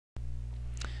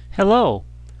Hello,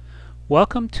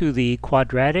 welcome to the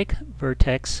quadratic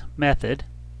vertex method.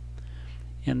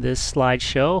 In this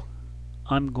slideshow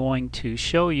I'm going to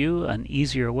show you an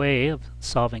easier way of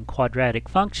solving quadratic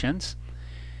functions,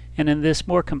 and in this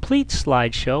more complete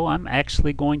slideshow I'm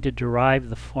actually going to derive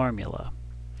the formula.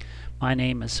 My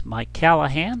name is Mike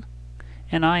Callahan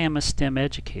and I am a STEM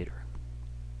educator.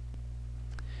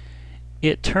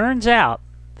 It turns out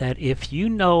that if you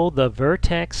know the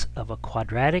vertex of a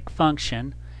quadratic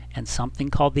function and something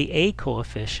called the a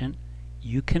coefficient,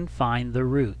 you can find the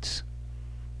roots.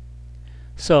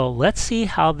 So let's see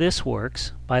how this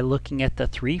works by looking at the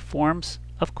three forms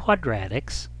of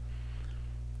quadratics.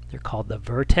 They're called the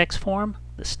vertex form,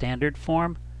 the standard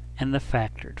form, and the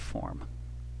factored form.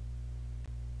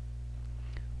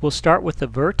 We'll start with the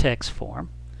vertex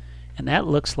form, and that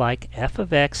looks like f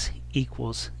of x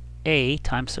equals a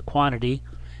times the quantity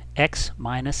x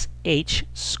minus h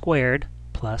squared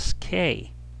plus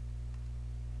k.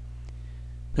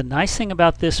 The nice thing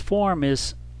about this form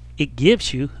is it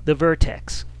gives you the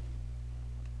vertex.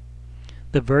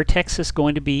 The vertex is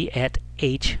going to be at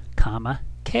h comma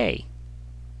k.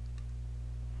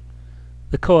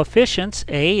 The coefficients,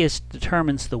 a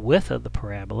determines the width of the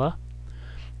parabola,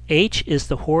 h is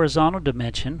the horizontal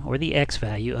dimension or the x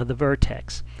value of the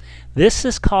vertex. This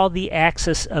is called the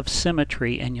axis of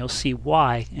symmetry, and you'll see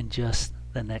why in just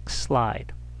the next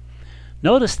slide.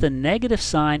 Notice the negative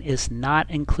sign is not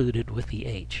included with the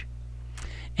h.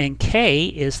 And k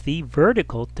is the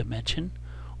vertical dimension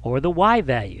or the y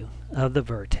value of the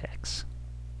vertex.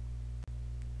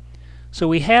 So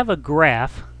we have a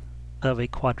graph of a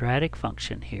quadratic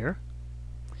function here,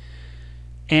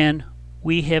 and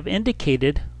we have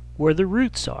indicated where the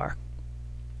roots are.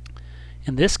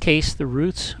 In this case, the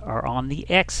roots are on the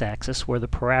x-axis where the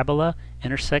parabola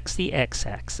intersects the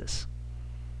x-axis.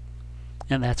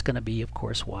 And that's going to be, of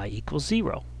course, y equals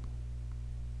 0.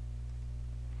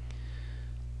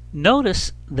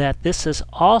 Notice that this is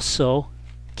also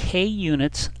k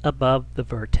units above the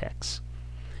vertex.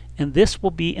 And this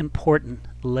will be important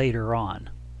later on.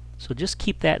 So just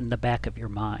keep that in the back of your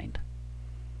mind.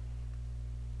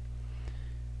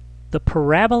 The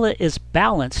parabola is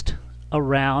balanced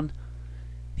around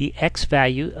the x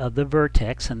value of the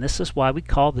vertex, and this is why we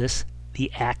call this the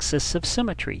axis of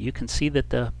symmetry. You can see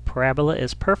that the parabola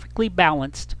is perfectly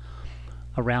balanced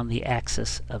around the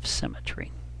axis of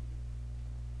symmetry.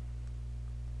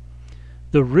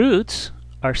 The roots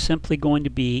are simply going to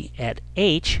be at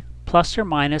h plus or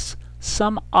minus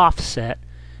some offset,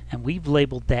 and we've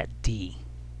labeled that d.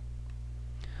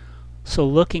 So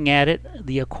looking at it,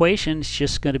 the equation is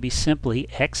just going to be simply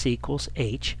x equals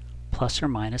h plus or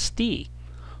minus d.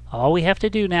 All we have to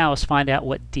do now is find out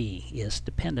what d is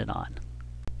dependent on.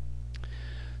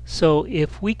 So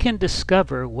if we can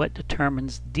discover what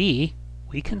determines d,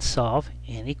 we can solve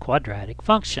any quadratic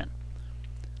function.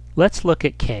 Let's look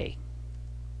at k.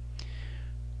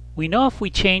 We know if we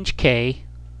change k,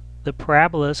 the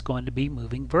parabola is going to be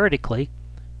moving vertically,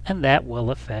 and that will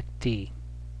affect d.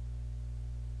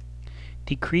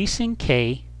 Decreasing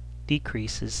k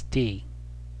decreases d.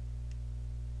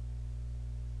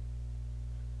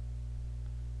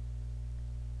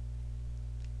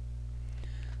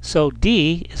 So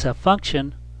d is a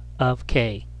function of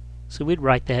k. So we'd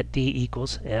write that d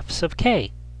equals f sub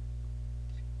k.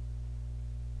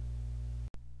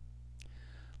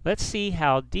 Let's see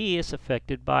how d is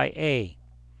affected by a.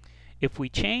 If we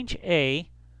change a,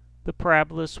 the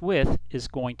parabola's width is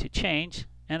going to change,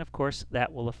 and of course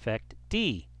that will affect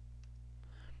d.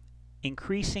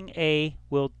 Increasing a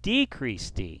will decrease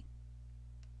d.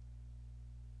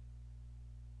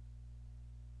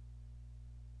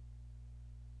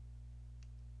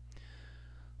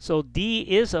 So d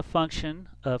is a function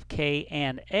of k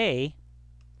and a,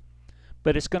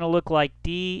 but it's going to look like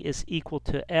d is equal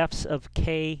to f's of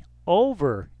k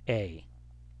over a.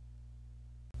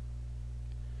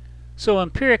 So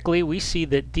empirically we see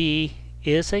that d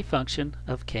is a function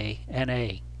of k and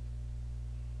a.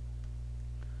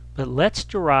 But let's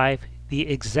derive the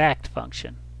exact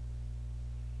function.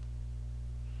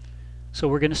 So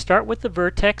we're going to start with the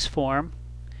vertex form,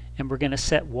 and we're going to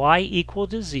set y equal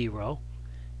to 0,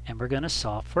 and we're going to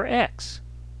solve for x.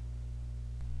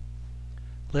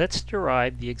 Let's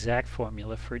derive the exact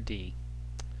formula for d.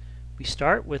 We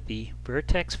start with the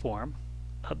vertex form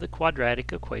of the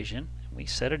quadratic equation, and we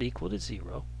set it equal to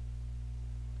 0.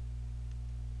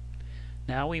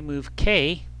 Now we move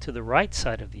k to the right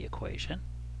side of the equation.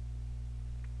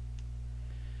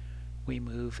 We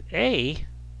move a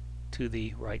to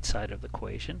the right side of the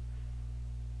equation.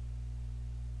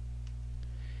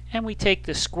 And we take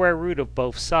the square root of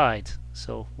both sides.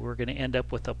 So we're going to end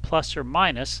up with a plus or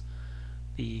minus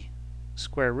the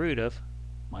square root of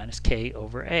minus k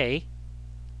over a.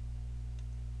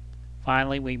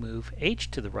 Finally, we move h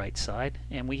to the right side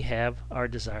and we have our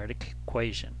desired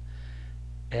equation.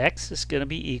 X is going to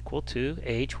be equal to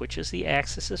h, which is the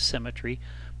axis of symmetry,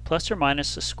 plus or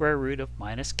minus the square root of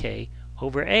minus k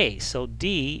over a. So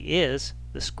d is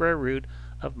the square root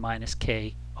of minus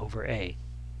k over a.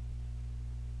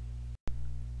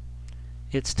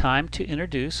 It's time to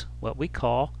introduce what we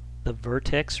call the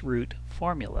vertex root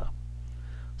formula.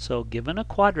 So given a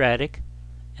quadratic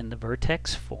in the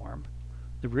vertex form,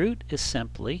 the root is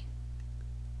simply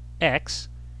x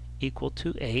equal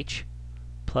to h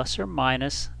plus or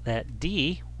minus that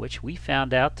d, which we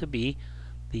found out to be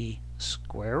the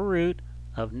square root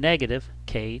of negative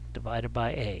k divided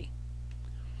by a.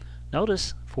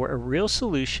 Notice, for a real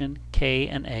solution, k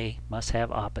and a must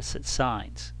have opposite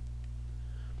signs.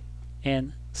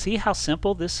 And see how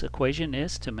simple this equation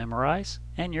is to memorize?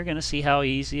 And you're going to see how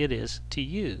easy it is to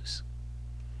use.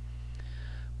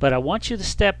 But I want you to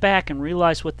step back and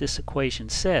realize what this equation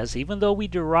says. Even though we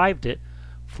derived it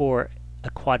for a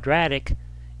quadratic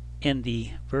in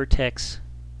the vertex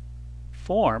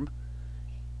form,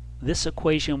 this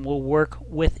equation will work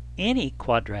with any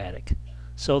quadratic.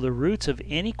 So the roots of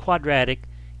any quadratic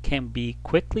can be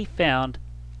quickly found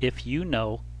if you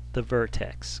know the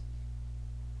vertex.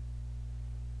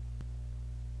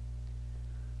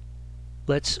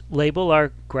 Let's label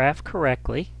our graph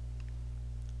correctly.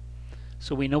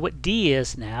 So we know what d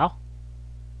is now.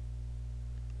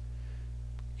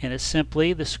 And it's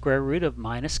simply the square root of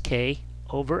minus k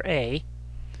over a.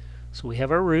 So we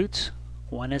have our roots.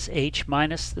 One is h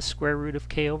minus the square root of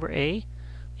k over a.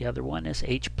 The other one is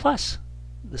h plus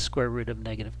the square root of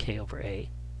negative k over a.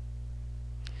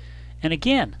 And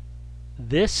again,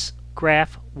 this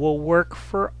graph will work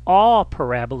for all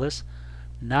parabolas,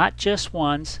 not just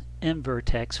ones in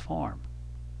vertex form.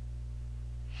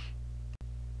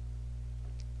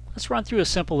 Let's run through a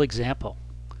simple example.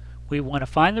 We want to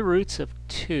find the roots of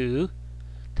 2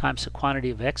 times the quantity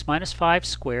of x minus 5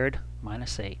 squared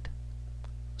minus 8.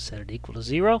 Set it equal to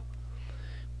 0.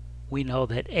 We know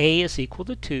that a is equal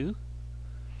to 2,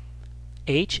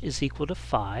 h is equal to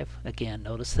 5. Again,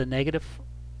 notice the negative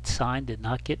sign did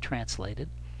not get translated.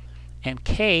 And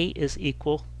k is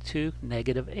equal to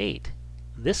negative 8.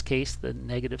 In this case, the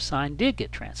negative sign did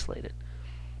get translated.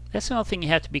 That's the only thing you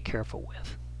have to be careful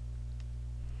with.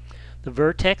 The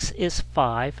vertex is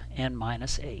 5 and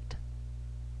minus 8.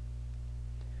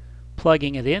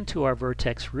 Plugging it into our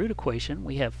vertex root equation,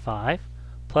 we have 5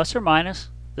 plus or minus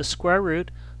the square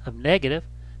root of negative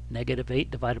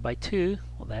 8 divided by 2.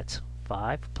 Well, that's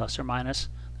 5 plus or minus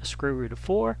the square root of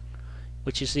 4,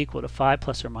 which is equal to 5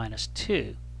 plus or minus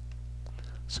 2.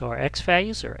 So our x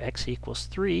values are x equals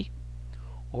 3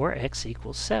 or x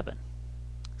equals 7.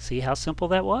 See how simple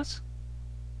that was?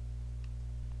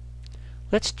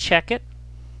 Let's check it.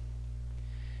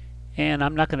 And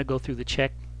I'm not going to go through the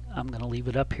check. I'm going to leave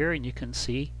it up here and you can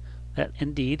see that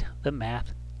indeed the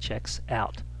math checks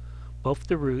out. Both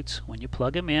the roots, when you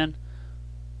plug them in,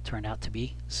 turn out to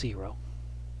be 0.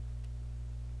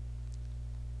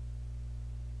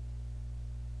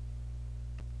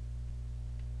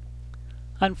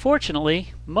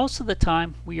 Unfortunately, most of the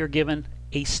time we are given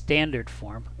a standard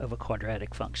form of a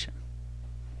quadratic function.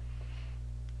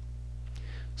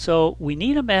 So we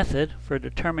need a method for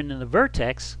determining the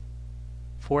vertex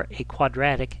for a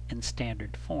quadratic in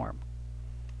standard form.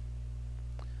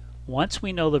 Once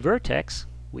we know the vertex,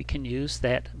 we can use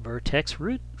that vertex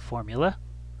root formula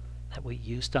that we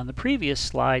used on the previous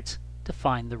slides to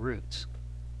find the roots.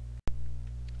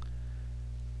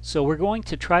 So we're going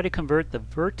to try to convert the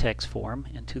vertex form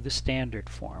into the standard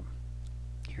form.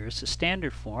 Here's the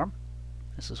standard form.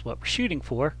 This is what we're shooting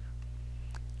for,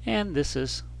 and this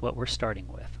is what we're starting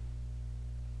with.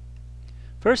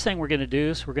 First thing we're going to do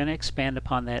is we're going to expand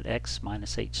upon that x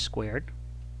minus h squared.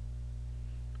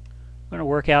 We're going to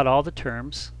work out all the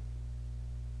terms.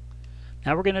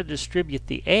 Now we're going to distribute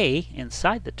the a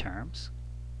inside the terms.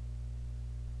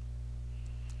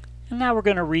 And now we're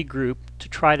going to regroup to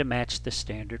try to match the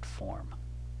standard form.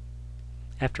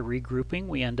 After regrouping,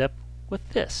 we end up with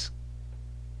this.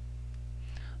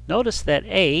 Notice that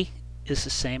a is the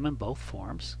same in both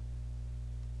forms.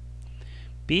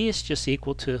 B is just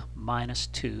equal to minus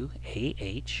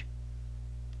 2ah.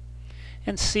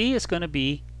 And C is going to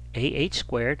be ah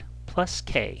squared plus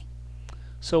k.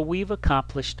 So we've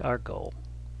accomplished our goal.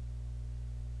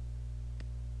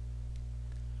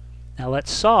 Now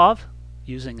let's solve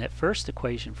using that first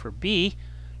equation for B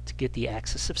to get the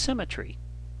axis of symmetry.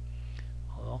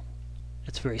 Well,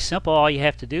 it's very simple. All you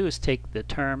have to do is take the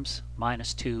terms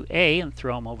minus 2a and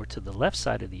throw them over to the left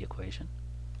side of the equation.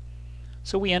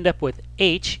 So we end up with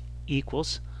h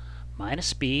equals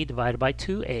minus b divided by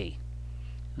 2a.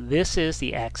 This is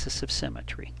the axis of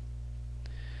symmetry.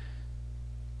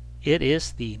 It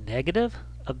is the negative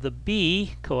of the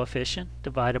b coefficient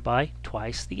divided by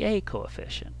twice the a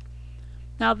coefficient.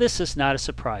 Now this is not a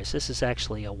surprise. This is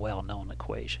actually a well-known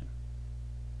equation.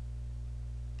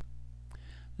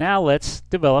 Now let's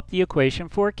develop the equation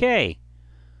for k.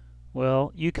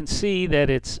 Well, you can see that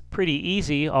it's pretty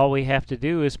easy. All we have to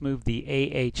do is move the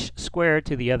ah squared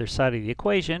to the other side of the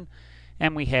equation,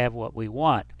 and we have what we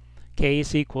want. K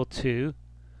is equal to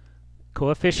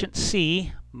coefficient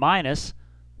c minus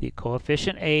the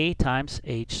coefficient a times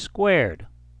h squared.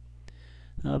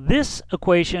 Now this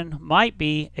equation might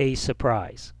be a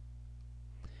surprise.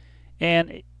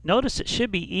 And notice it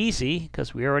should be easy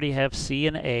because we already have c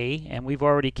and a, and we've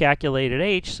already calculated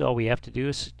h, so all we have to do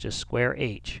is just square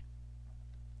h.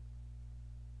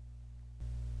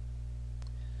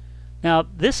 Now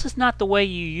this is not the way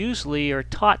you usually are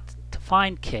taught to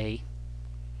find k.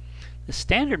 The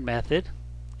standard method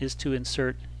is to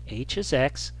insert h as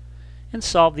x and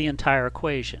solve the entire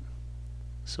equation.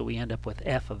 So we end up with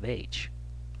f of h.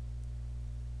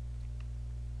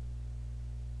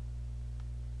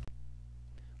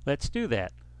 Let's do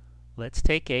that. Let's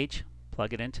take h,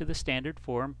 plug it into the standard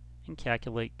form, and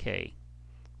calculate k.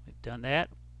 We've done that,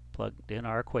 plugged in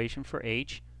our equation for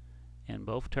h in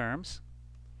both terms.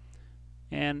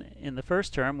 And in the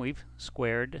first term, we've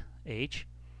squared h.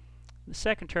 In the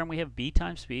second term, we have b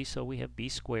times b, so we have b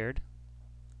squared.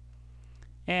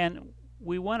 And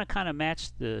we want to kind of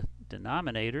match the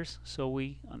denominators, so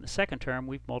on the second term,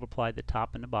 we've multiplied the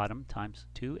top and the bottom times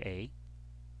 2a.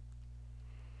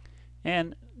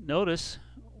 And notice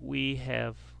we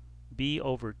have b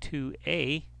over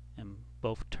 2a in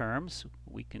both terms.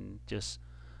 We can just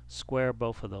square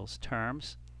both of those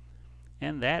terms.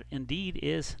 And that indeed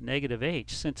is negative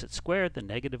h. Since it's squared, the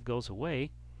negative goes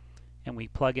away. And we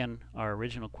plug in our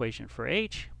original equation for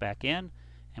h back in,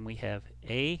 and we have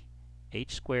a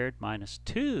h squared minus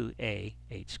 2a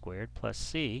h squared plus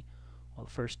c. Well,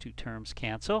 the first two terms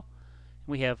cancel.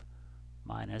 And we have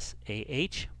minus ah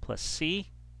plus c.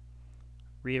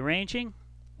 Rearranging,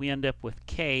 we end up with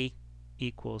k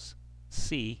equals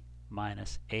c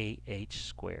minus ah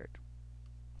squared.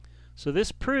 So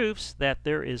this proves that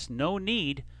there is no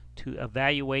need to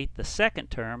evaluate the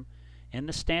second term in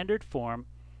the standard form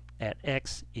at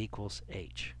x equals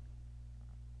h.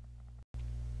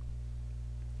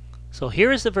 So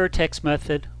here is the vertex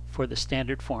method for the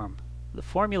standard form. The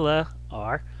formula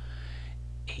are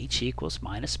h equals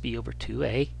minus b over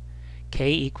 2a,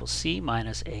 k equals c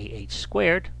minus ah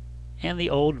squared, and the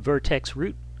old vertex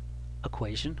root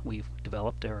equation we've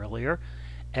developed earlier,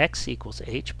 x equals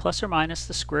h plus or minus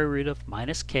the square root of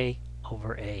minus k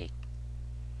over a.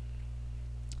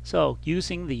 So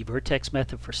using the vertex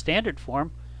method for standard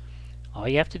form, all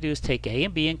you have to do is take a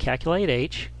and b and calculate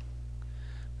h,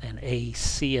 then a,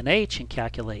 c, and h and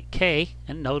calculate k,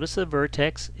 and notice the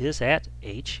vertex is at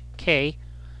h, k.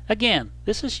 Again,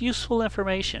 this is useful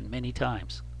information many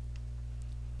times.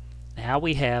 Now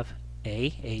we have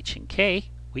a, h, and k.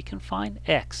 We can find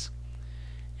x.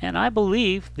 And I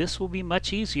believe this will be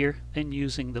much easier than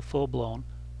using the full-blown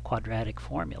quadratic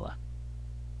formula.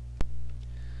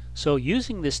 So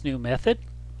using this new method,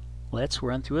 let's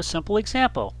run through a simple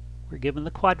example. We're given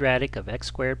the quadratic of x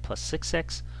squared plus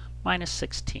 6x minus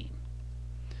 16.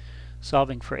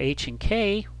 Solving for h and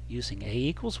k using a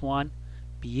equals 1,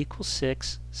 b equals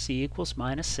 6, c equals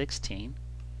minus 16.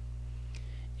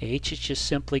 H is just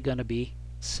simply going to be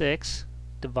 6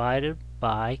 divided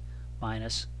by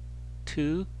minus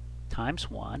 2 times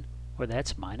 1, or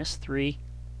that's minus 3.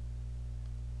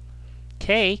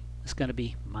 K is going to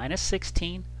be minus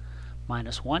 16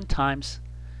 minus 1 times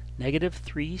negative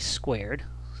 3 squared,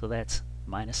 so that's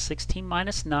minus 16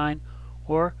 minus 9,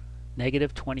 or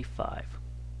negative 25.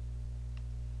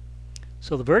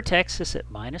 So the vertex is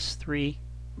at minus 3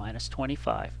 minus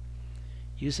 25.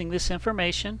 Using this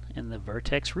information in the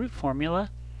vertex root formula,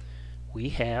 we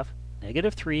have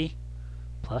negative 3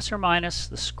 plus or minus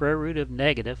the square root of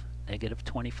negative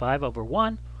 25 over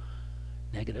 1,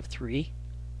 negative 3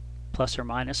 plus or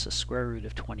minus the square root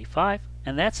of 25,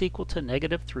 and that's equal to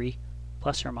negative 3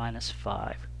 plus or minus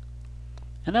 5.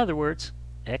 In other words,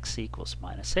 x equals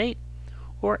minus 8,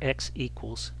 or x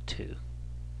equals 2.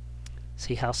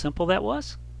 See how simple that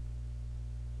was?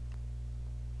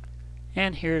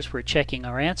 And here's where checking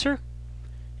our answer.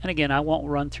 And again, I won't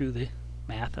run through the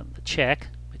math and the check,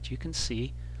 but you can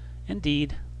see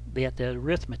indeed that the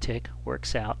arithmetic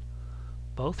works out.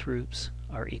 Both roots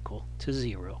are equal to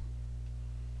 0.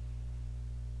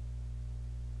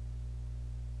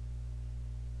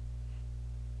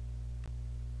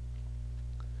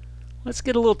 Let's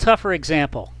get a little tougher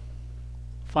example.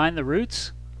 Find the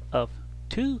roots of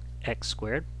 2x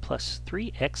squared plus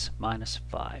 3x minus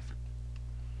 5.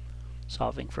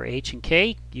 Solving for h and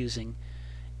k using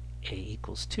a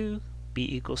equals 2, b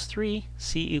equals 3,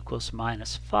 c equals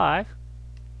minus 5.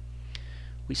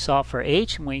 We solve for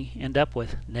h and we end up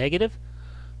with negative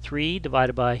 3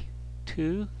 divided by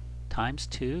 2 times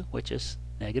 2, which is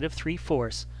negative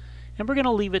 3/4. And we're going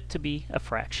to leave it to be a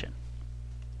fraction.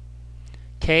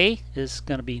 K is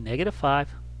going to be negative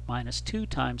 5 minus 2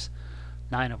 times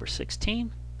 9 over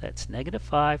 16. That's negative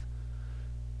 5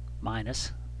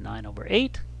 minus 9 over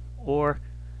 8, or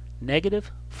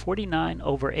negative 49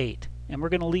 over 8. And we're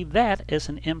going to leave that as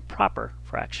an improper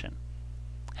fraction.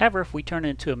 However, if we turn it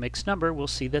into a mixed number, we'll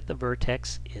see that the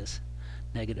vertex is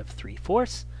negative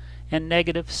 3/4 and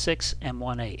negative 6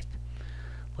 1/8.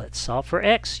 Let's solve for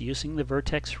x using the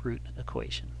vertex root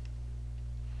equation.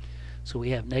 So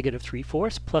we have negative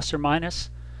 3/4 plus or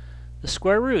minus the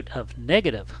square root of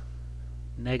negative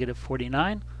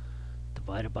 49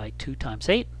 divided by 2 times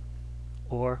 8,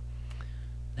 or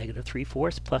negative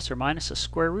 3/4 plus or minus the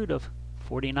square root of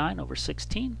 49 over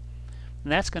 16.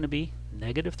 And that's going to be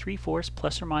negative 3/4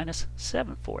 plus or minus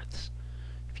 7/4.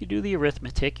 If you do the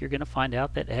arithmetic, you're going to find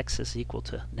out that x is equal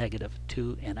to negative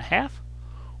 2.5,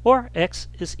 or x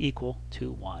is equal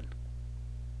to 1.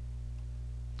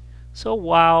 So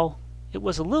while it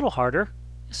was a little harder,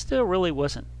 it still really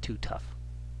wasn't too tough.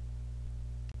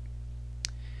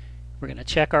 We're going to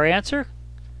check our answer.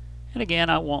 And again,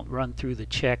 I won't run through the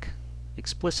check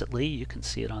explicitly. You can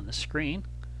see it on the screen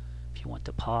if you want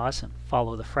to pause and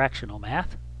follow the fractional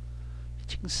math.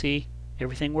 But you can see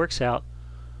everything works out.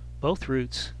 Both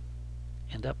roots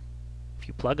end up, if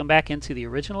you plug them back into the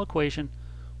original equation,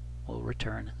 will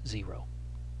return 0.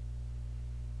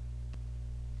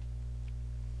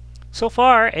 So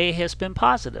far, a has been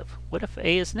positive. What if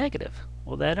a is negative?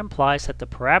 Well, that implies that the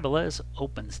parabola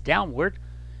opens downward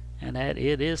and that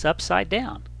it is upside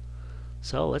down.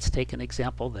 So let's take an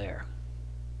example there.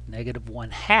 Negative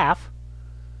 1/2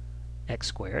 x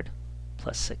squared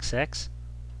plus 6x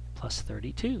plus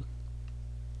 32.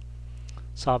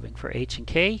 Solving for h and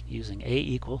k using a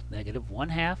equal negative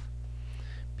 1/2,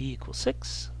 b equals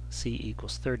 6, c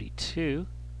equals 32.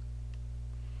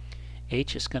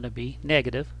 H is going to be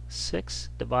negative 6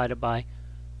 divided by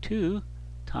 2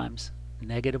 times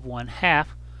negative 1/2.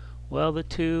 Well, the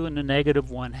 2 and the negative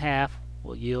 1/2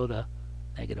 will yield a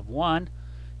negative 1,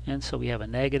 and so we have a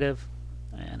negative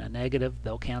and a negative.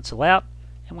 They'll cancel out,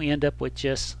 and we end up with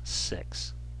just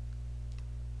 6.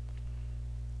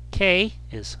 K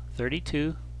is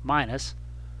 32 minus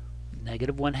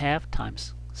negative 1/2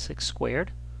 times 6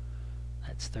 squared.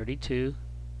 That's 32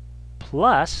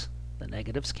 plus, the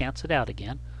negatives cancel it out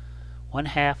again,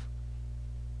 1/2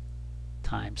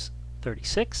 times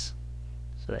 36.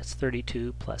 So that's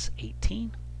 32 plus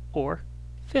 18, or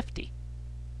 50.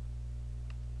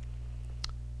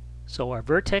 So our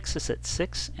vertex is at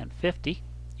 6 and 50.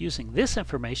 Using this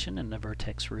information in the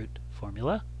vertex root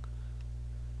formula,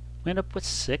 we end up with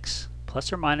 6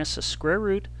 plus or minus the square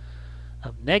root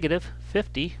of negative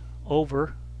 50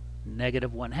 over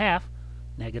negative 1/2.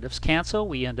 Negatives cancel.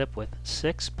 We end up with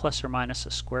 6 plus or minus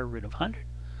the square root of 100,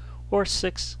 or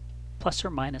 6 plus or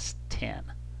minus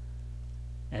 10.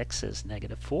 X is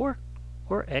negative 4,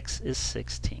 or x is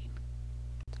 16.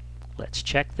 Let's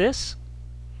check this.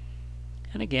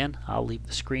 And again, I'll leave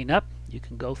the screen up. You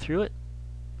can go through it.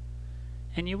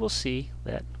 And you will see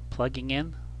that plugging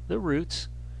in the roots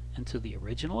into the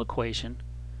original equation,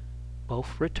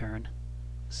 both return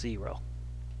 0.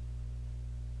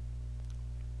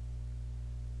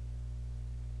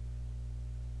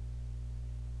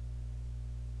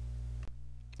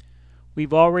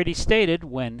 We've already stated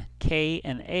when k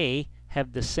and a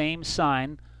have the same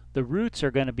sign, the roots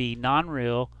are going to be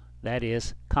non-real, that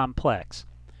is, complex.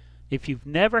 If you've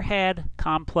never had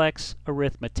complex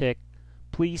arithmetic,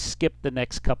 please skip the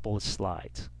next couple of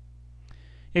slides.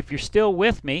 If you're still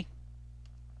with me,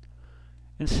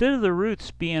 instead of the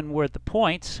roots being where the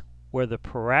points where the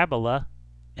parabola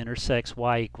intersects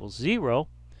y equals 0,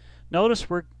 notice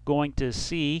we're going to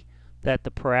see that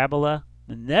the parabola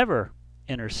never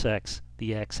intersects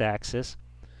the x-axis.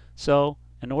 So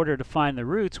in order to find the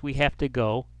roots, we have to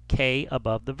go k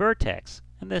above the vertex.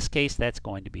 In this case, that's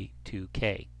going to be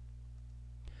 2k.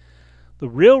 The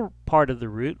real part of the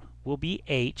root will be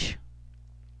h.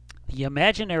 The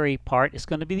imaginary part is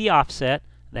going to be the offset.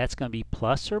 That's going to be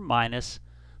plus or minus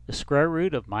the square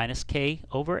root of minus k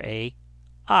over a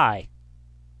I.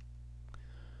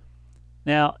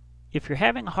 Now, if you're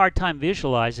having a hard time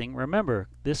visualizing, remember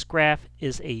this graph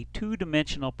is a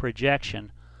two-dimensional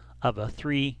projection of a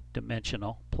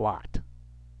three-dimensional plot.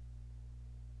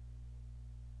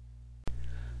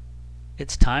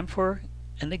 It's time for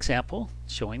an example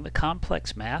showing the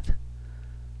complex math.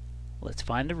 Let's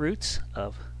find the roots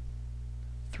of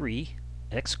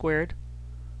 3x squared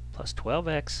plus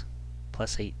 12x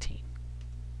plus 18.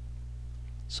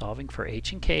 Solving for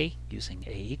h and k using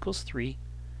a equals 3,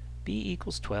 b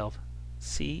equals 12,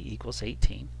 c equals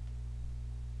 18.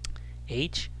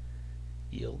 H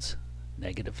yields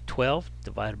negative 12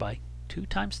 divided by 2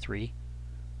 times 3.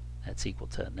 That's equal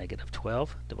to negative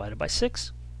 12 divided by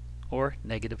 6, or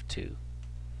negative 2.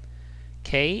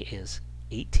 K is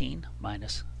 18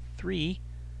 minus 3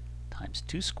 times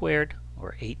 2 squared,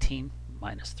 or 18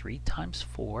 minus 3 times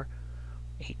 4,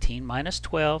 18 minus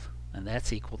 12, and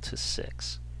that's equal to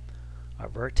 6. Our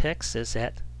vertex is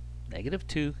at negative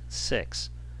 2, 6.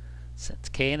 Since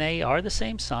K and A are the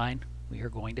same sign, we are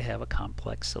going to have a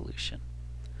complex solution.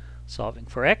 Solving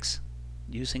for x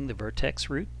using the vertex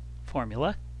root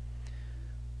formula,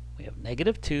 we have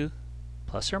negative 2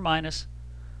 plus or minus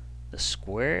the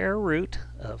square root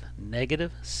of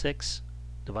negative 6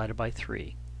 divided by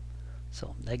 3.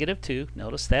 So negative 2,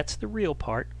 notice that's the real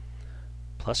part,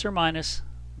 plus or minus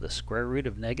the square root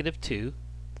of negative 2,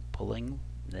 pulling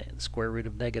the square root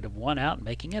of negative 1 out and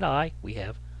making it I, we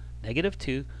have negative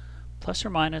 2 plus or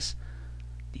minus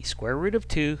the square root of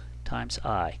 2 times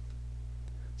I.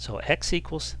 So x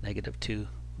equals negative 2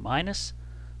 minus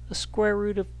the square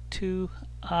root of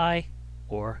 2I,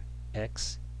 or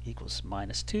x equals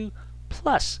minus 2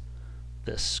 plus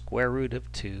the square root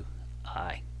of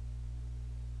 2I.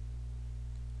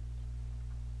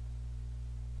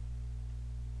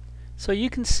 So you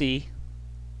can see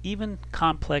even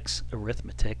complex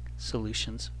arithmetic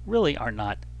solutions really are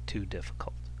not too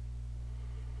difficult.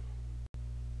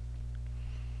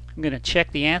 I'm going to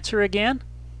check the answer again,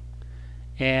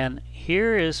 and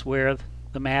here is where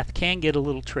the math can get a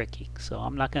little tricky, so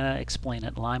I'm not going to explain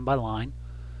it line by line.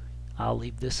 I'll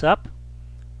leave this up,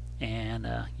 and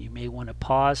you may want to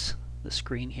pause the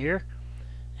screen here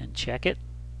and check it,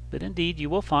 but indeed you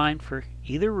will find for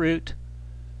either root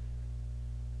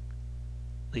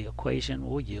the equation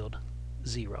will yield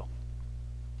 0.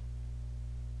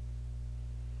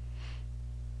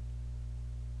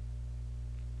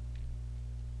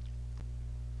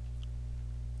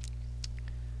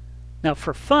 Now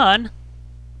for fun,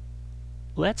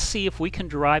 let's see if we can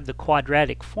derive the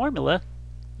quadratic formula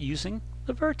using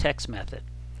the vertex method.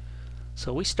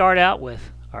 So we start out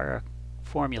with our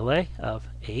formulae of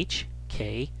h,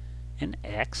 k, and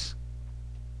x.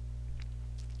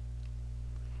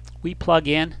 We plug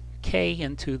in k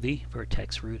into the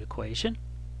vertex root equation.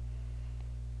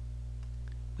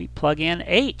 We plug in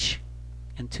h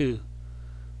into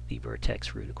the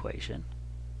vertex root equation.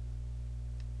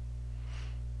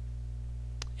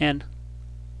 And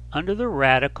under the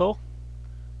radical,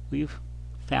 we've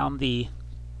found the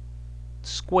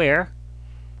square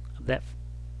of that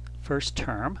first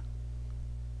term.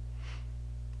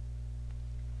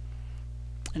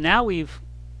 And now we've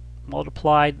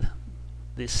multiplied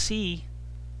the c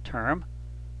term,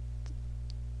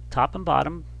 top and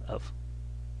bottom, of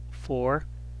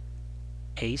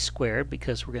 4a squared,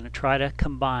 because we're going to try to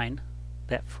combine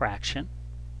that fraction.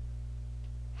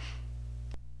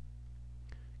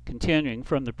 Continuing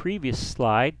from the previous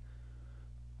slide,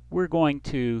 we're going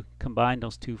to combine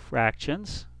those two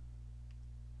fractions.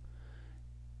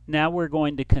 Now we're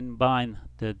going to combine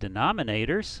the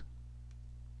denominators.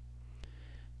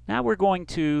 Now we're going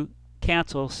to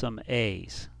cancel some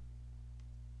a's.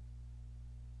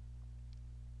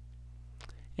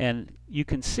 And you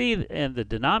can see in the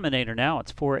denominator now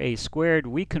it's 4a squared.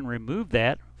 We can remove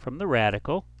that from the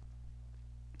radical,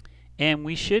 and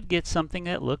we should get something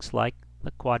that looks like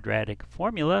the quadratic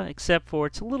formula, except for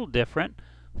it's a little different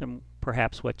than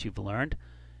perhaps what you've learned.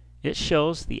 It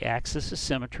shows the axis of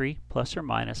symmetry plus or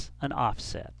minus an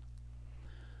offset.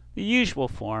 The usual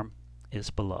form is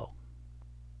below.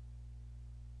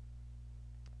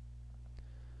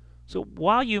 So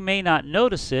while you may not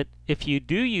notice it, if you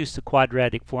do use the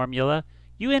quadratic formula,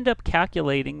 you end up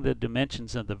calculating the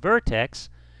dimensions of the vertex,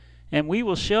 and we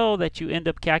will show that you end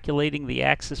up calculating the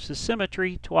axis of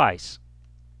symmetry twice.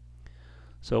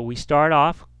 So we start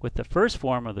off with the first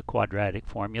form of the quadratic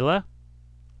formula,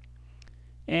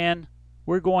 and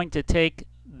we're going to take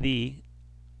the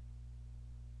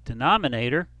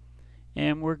denominator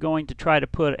and we're going to try to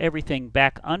put everything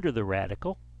back under the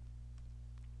radical.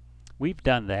 We've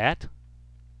done that.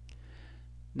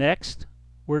 Next,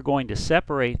 we're going to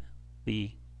separate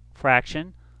the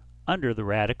fraction under the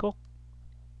radical.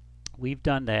 We've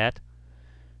done that.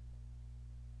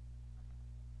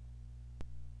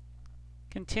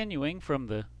 Continuing from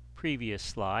the previous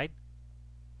slide,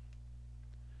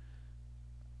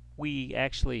 we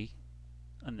actually,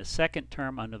 on the second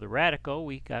term under the radical,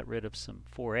 we got rid of some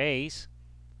 4a's.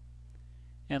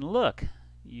 And look,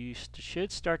 you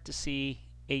should start to see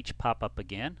h pop up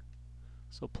again.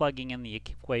 So plugging in the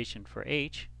equation for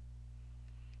h,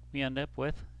 we end up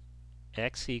with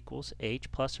x equals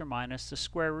h plus or minus the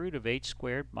square root of h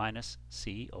squared minus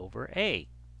c over a.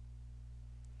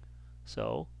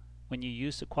 So when you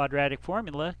use the quadratic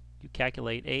formula, you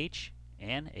calculate h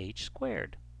and h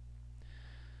squared.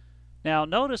 Now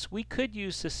notice we could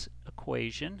use this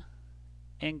equation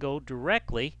and go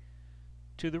directly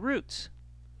to the roots.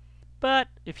 But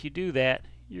if you do that,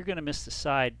 you're going to miss the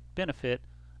side benefit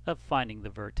of finding the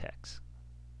vertex.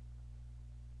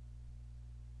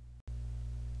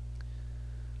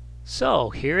 So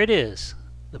here it is,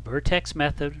 the vertex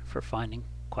method for finding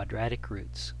quadratic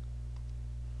roots.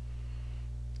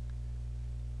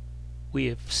 We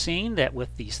have seen that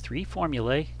with these three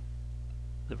formulae,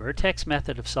 the vertex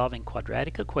method of solving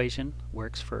quadratic equation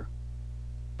works for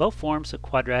both forms of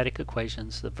quadratic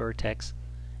equations, the vertex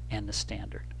and the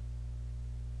standard.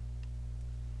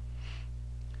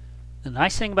 The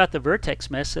nice thing about the vertex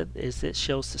method is that it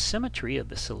shows the symmetry of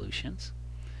the solutions,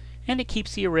 and it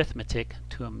keeps the arithmetic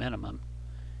to a minimum,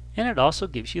 and it also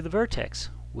gives you the vertex,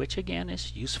 which again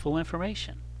is useful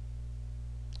information.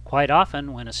 Quite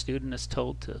often when a student is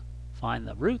told to find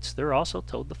the roots, they're also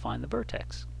told to find the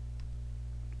vertex.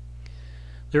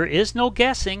 There is no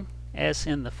guessing as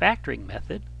in the factoring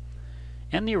method,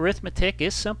 and the arithmetic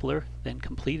is simpler than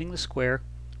completing the square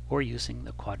or using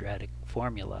the quadratic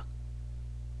formula.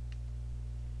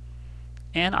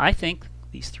 And I think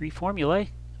these three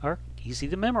formulae are easy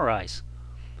to memorize.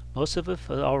 Most of us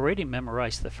have already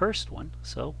memorized the first one,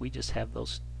 so we just have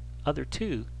those other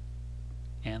two,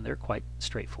 and they're quite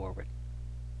straightforward.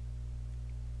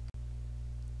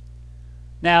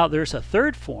 Now there's a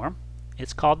third form.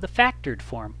 It's called the factored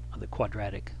form of the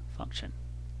quadratic function.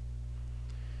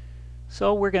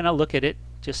 So we're going to look at it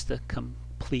just to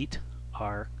complete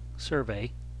our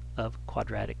survey of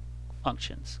quadratic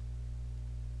functions.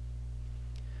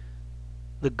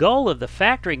 The goal of the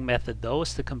factoring method, though,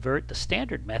 is to convert the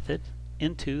standard method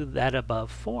into that above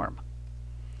form.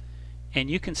 And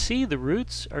you can see the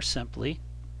roots are simply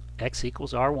x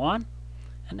equals r1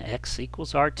 and x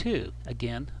equals r2.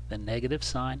 Again, the negative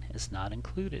sign is not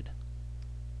included.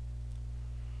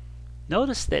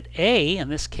 Notice that a, in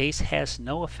this case, has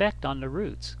no effect on the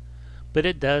roots, but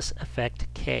it does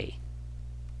affect k.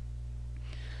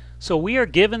 So we are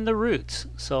given the roots,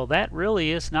 so that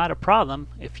really is not a problem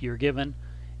if you're given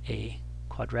a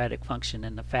quadratic function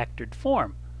in the factored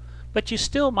form. But you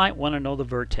still might want to know the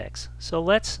vertex, so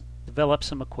let's develop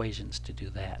some equations to do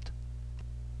that.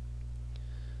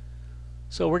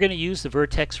 So we're going to use the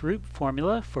vertex root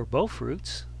formula for both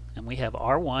roots, and we have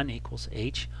r1 equals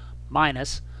h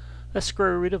minus the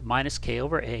square root of minus k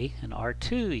over a, and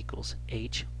r2 equals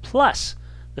h plus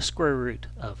the square root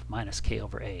of minus k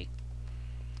over a.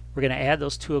 We're going to add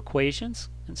those two equations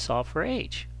and solve for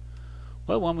h.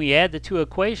 Well, when we add the two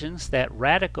equations, that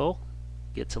radical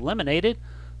gets eliminated,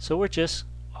 so we're just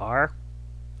r1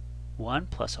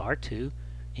 plus r2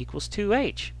 equals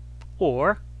 2h,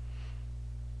 or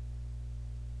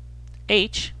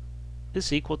h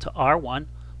is equal to r1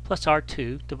 plus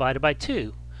r2 divided by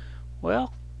 2.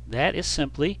 Well, that is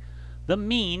simply the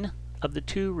mean of the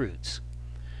two roots.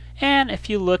 And if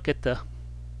you look at the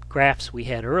graphs we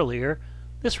had earlier,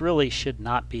 this really should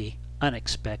not be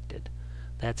unexpected.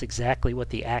 That's exactly what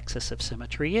the axis of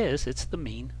symmetry is. It's the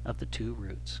mean of the two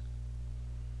roots.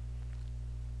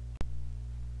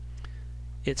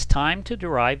 It's time to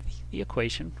derive the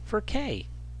equation for k.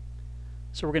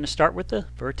 So we're going to start with the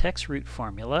vertex root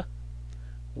formula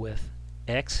with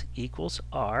x equals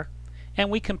r,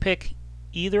 and we can pick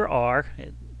either r,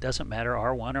 it doesn't matter,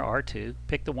 r1 or r2,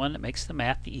 pick the one that makes the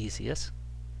math the easiest.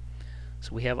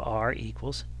 So we have r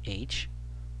equals h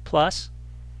plus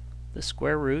the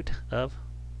square root of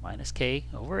minus k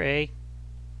over a,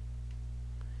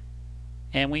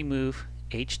 and we move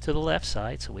h to the left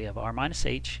side, so we have r minus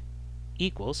h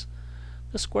equals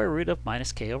the square root of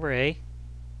minus k over a.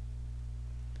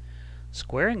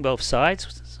 Squaring both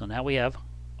sides, so now we have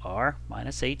r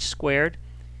minus h squared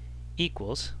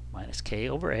equals minus k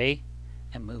over a,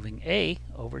 and moving a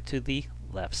over to the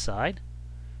left side.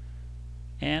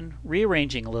 And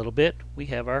rearranging a little bit, we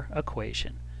have our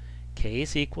equation. K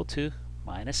is equal to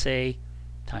minus a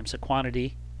times the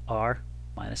quantity r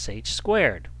minus h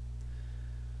squared.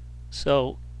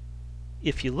 So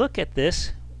if you look at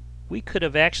this, we could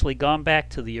have actually gone back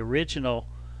to the original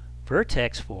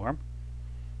vertex form,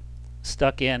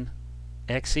 stuck in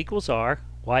x equals r,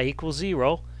 y equals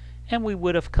 0, and we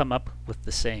would have come up with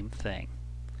the same thing.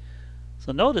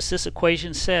 So notice this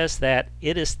equation says that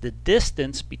it is the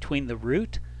distance between the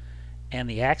root and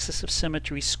the axis of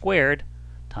symmetry squared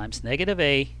times negative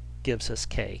a gives us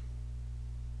k.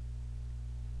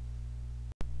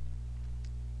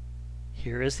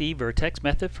 Here is the vertex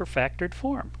method for factored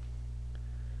form.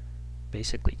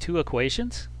 Basically two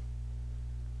equations.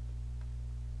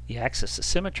 The axis of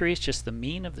symmetry is just the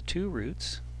mean of the two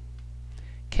roots.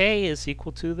 K is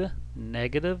equal to the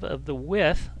negative of the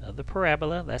width of the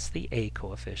parabola, that's the a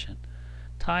coefficient,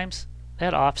 times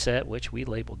that offset, which we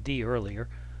labeled d earlier.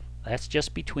 That's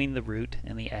just between the root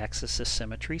and the axis of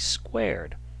symmetry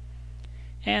squared.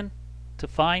 And to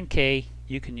find k,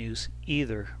 you can use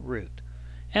either root.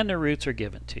 And the roots are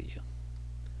given to you.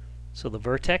 So the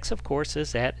vertex, of course,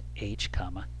 is at h,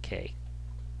 k.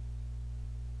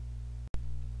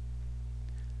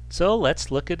 So let's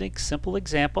look at a simple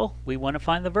example. We want to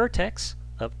find the vertex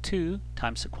of 2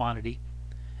 times the quantity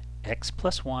x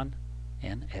plus 1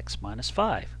 and x minus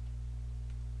 5.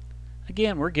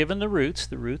 Again, we're given the roots.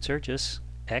 The roots are just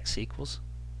x equals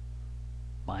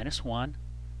minus 1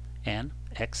 and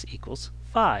x equals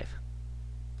 5.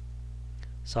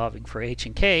 Solving for h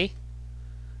and k,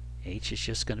 h is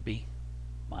just going to be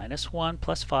minus 1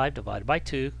 plus 5 divided by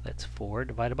 2. That's 4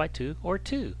 divided by 2, or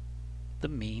 2, the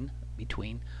mean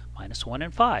between minus 1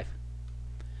 and 5.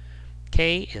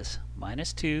 K is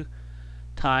minus 2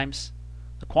 times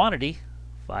the quantity,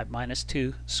 5 minus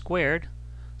 2 squared,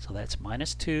 so that's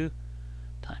minus 2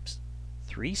 times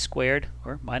 3 squared,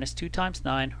 or minus 2 times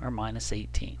 9, or minus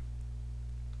 18.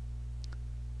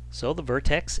 So the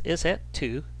vertex is at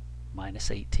 2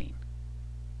 minus 18.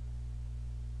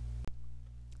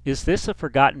 Is this a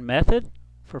forgotten method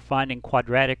for finding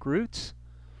quadratic roots?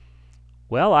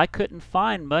 Well, I couldn't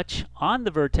find much on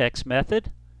the vertex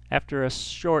method after a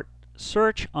short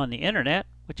search on the internet,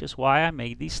 which is why I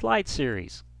made these slide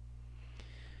series.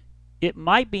 It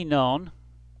might be known,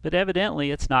 but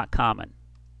evidently it's not common.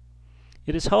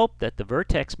 It is hoped that the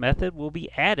vertex method will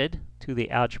be added to the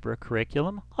algebra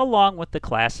curriculum along with the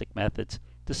classic methods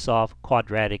to solve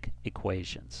quadratic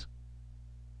equations.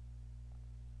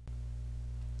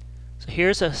 So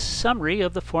here's a summary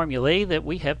of the formulae that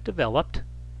we have developed.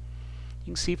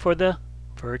 You can see for the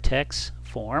vertex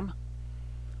form,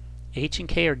 h and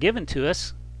k are given to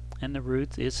us, and the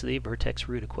root is the vertex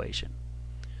root equation.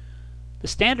 The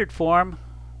standard form,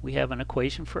 we have an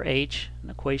equation for h, an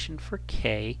equation for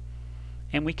k,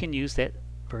 and we can use that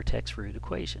vertex root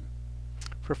equation.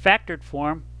 For factored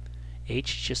form,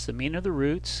 h is just the mean of the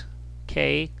roots,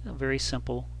 k, a very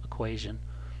simple equation,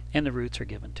 and the roots are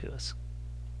given to us.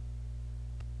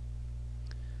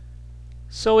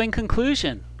 So in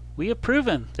conclusion, we have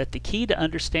proven that the key to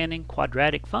understanding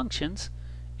quadratic functions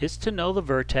is to know the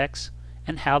vertex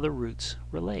and how the roots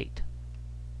relate.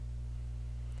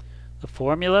 The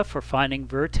formula for finding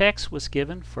vertex was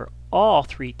given for all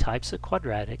three types of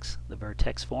quadratics: the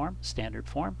vertex form, standard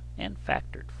form, and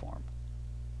factored form.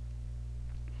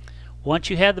 Once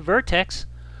you have the vertex,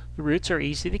 the roots are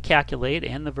easy to calculate,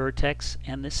 and the vertex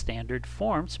and the standard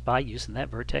forms by using that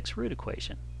vertex root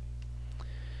equation.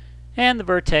 And the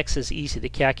vertex is easy to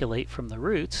calculate from the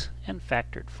roots in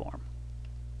factored form.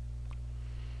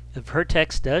 The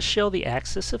vertex does show the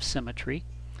axis of symmetry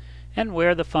and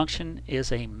where the function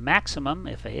is a maximum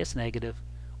if a is negative,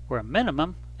 or a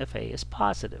minimum if a is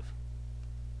positive.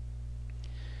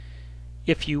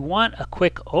 If you want a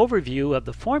quick overview of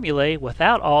the formulae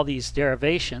without all these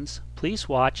derivations, please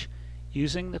watch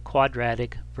Using the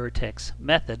Quadratic Vertex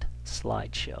Method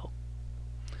slideshow.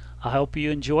 I hope you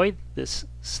enjoyed this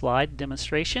slide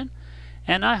demonstration,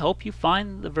 and I hope you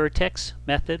find the vertex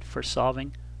method for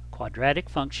solving quadratic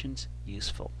functions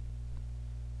useful.